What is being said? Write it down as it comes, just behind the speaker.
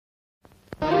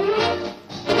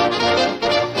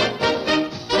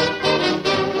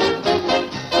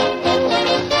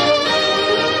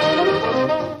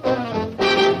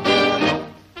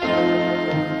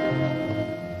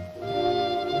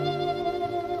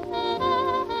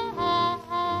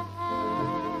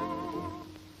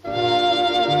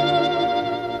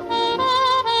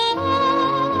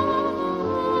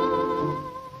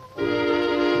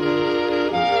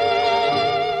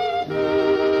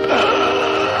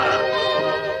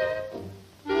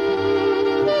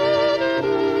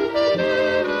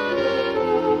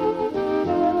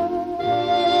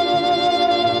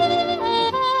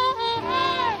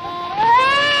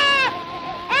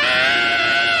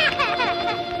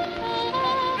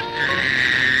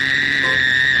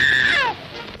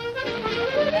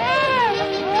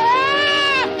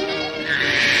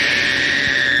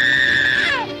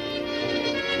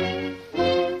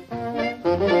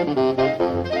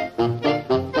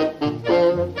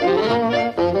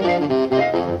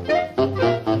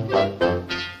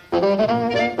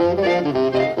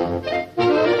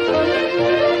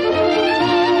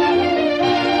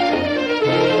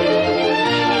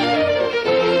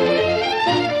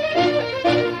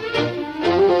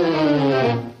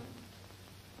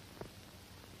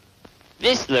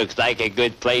This looks like a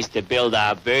good place to build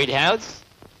our birdhouse.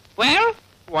 Well,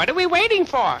 what are we waiting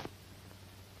for?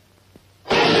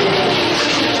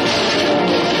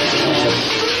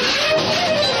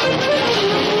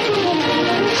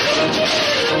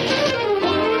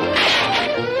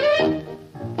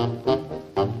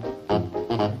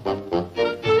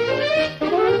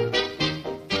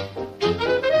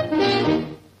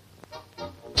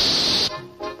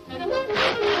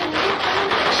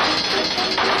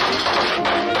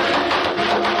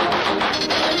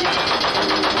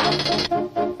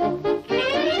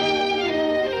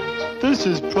 This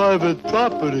is private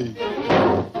property.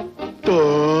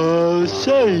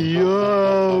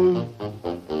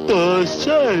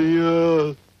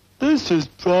 This is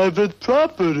private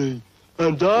property,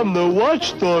 and I'm the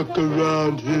watchdog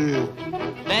around here.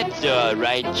 That's all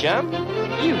right, chum.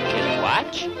 You can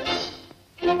watch.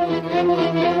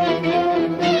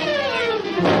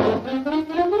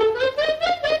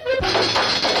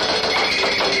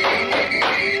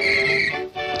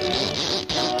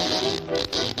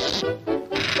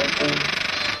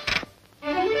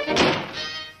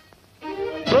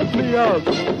 Let me out!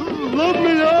 Let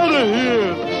me out of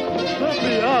here! Let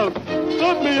me out!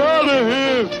 Let me out of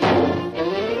here!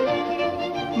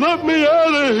 Let me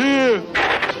out of here!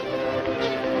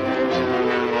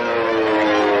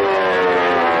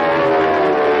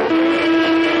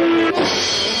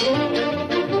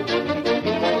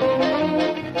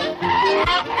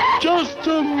 Just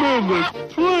a minute,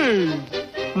 please.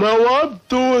 Now I'm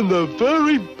doing the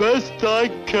very best I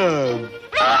can.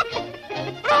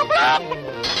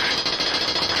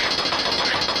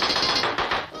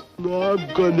 Now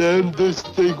I'm gonna end this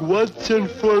thing once and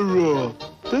for all.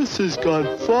 This has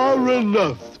gone far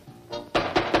enough.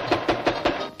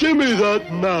 Give me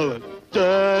that mallet,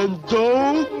 and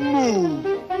don't move.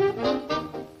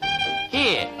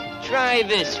 Here, try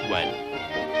this one.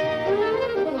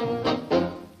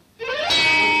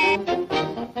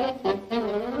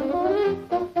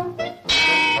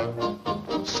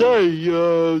 Say,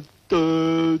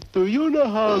 do you know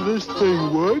how this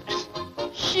thing works?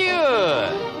 Sure.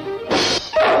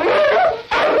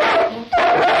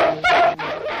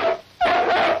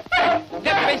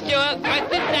 Look, Mr. Oak, what's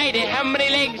the cider? How many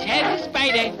legs has a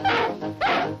spider?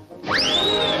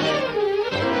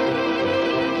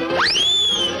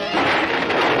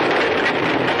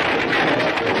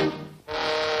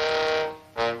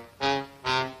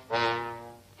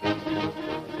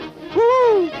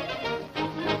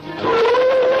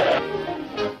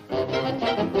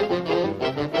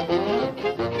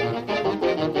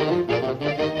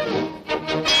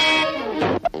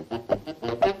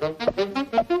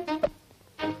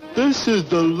 This is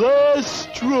the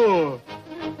last straw.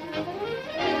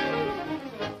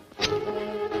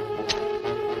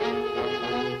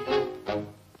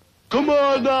 Come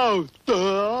on out.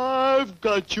 I've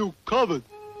got you covered.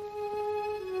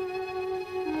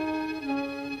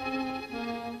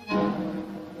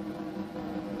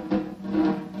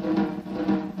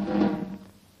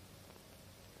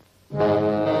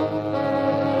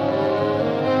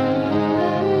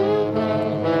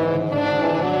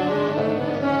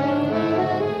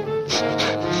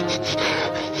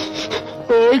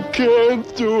 I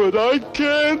can't do it. I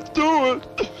can't do it.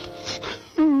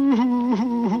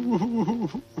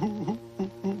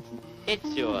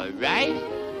 It's all right.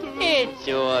 It's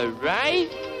all right.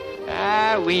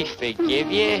 Ah, we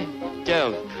forgive you.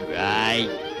 Don't cry.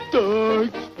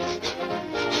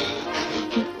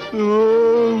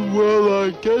 Oh, well,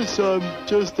 I guess I'm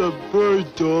just a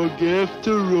bird dog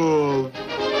after all.